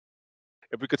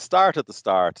if we could start at the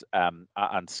start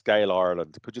and Scale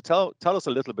Ireland, could you tell us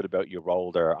a little bit about your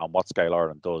role there and what Scale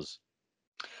Ireland does?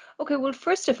 Okay, well,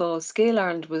 first of all, Scale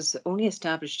Ireland was only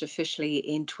established officially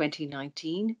in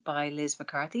 2019 by Liz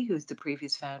McCarthy, who's the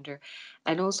previous founder,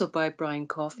 and also by Brian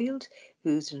Caulfield,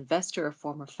 who's an investor, a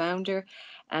former founder,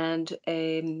 and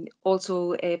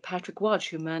also Patrick Walsh,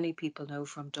 who many people know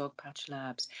from Dogpatch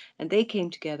Labs. And they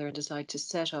came together and decided to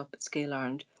set up Scale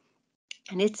Ireland.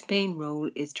 And its main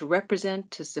role is to represent,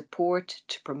 to support,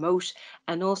 to promote,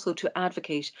 and also to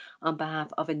advocate on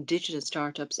behalf of indigenous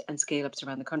startups and scale ups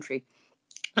around the country.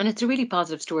 And it's a really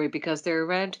positive story because there are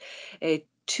around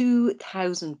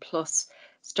 2,000 plus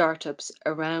startups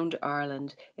around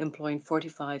Ireland employing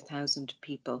 45,000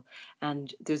 people.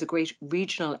 And there's a great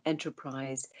regional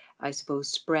enterprise, I suppose,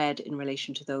 spread in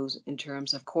relation to those in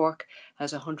terms of Cork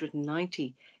has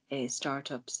 190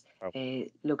 startups Oh,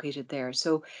 located there.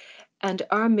 So, and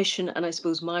our mission, and I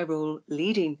suppose my role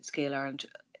leading Scale Ireland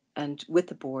and with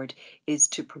the board, is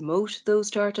to promote those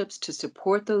startups, to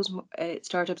support those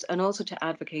startups, and also to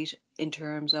advocate in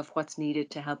terms of what's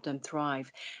needed to help them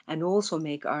thrive, and also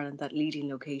make Ireland that leading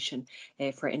location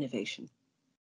for innovation.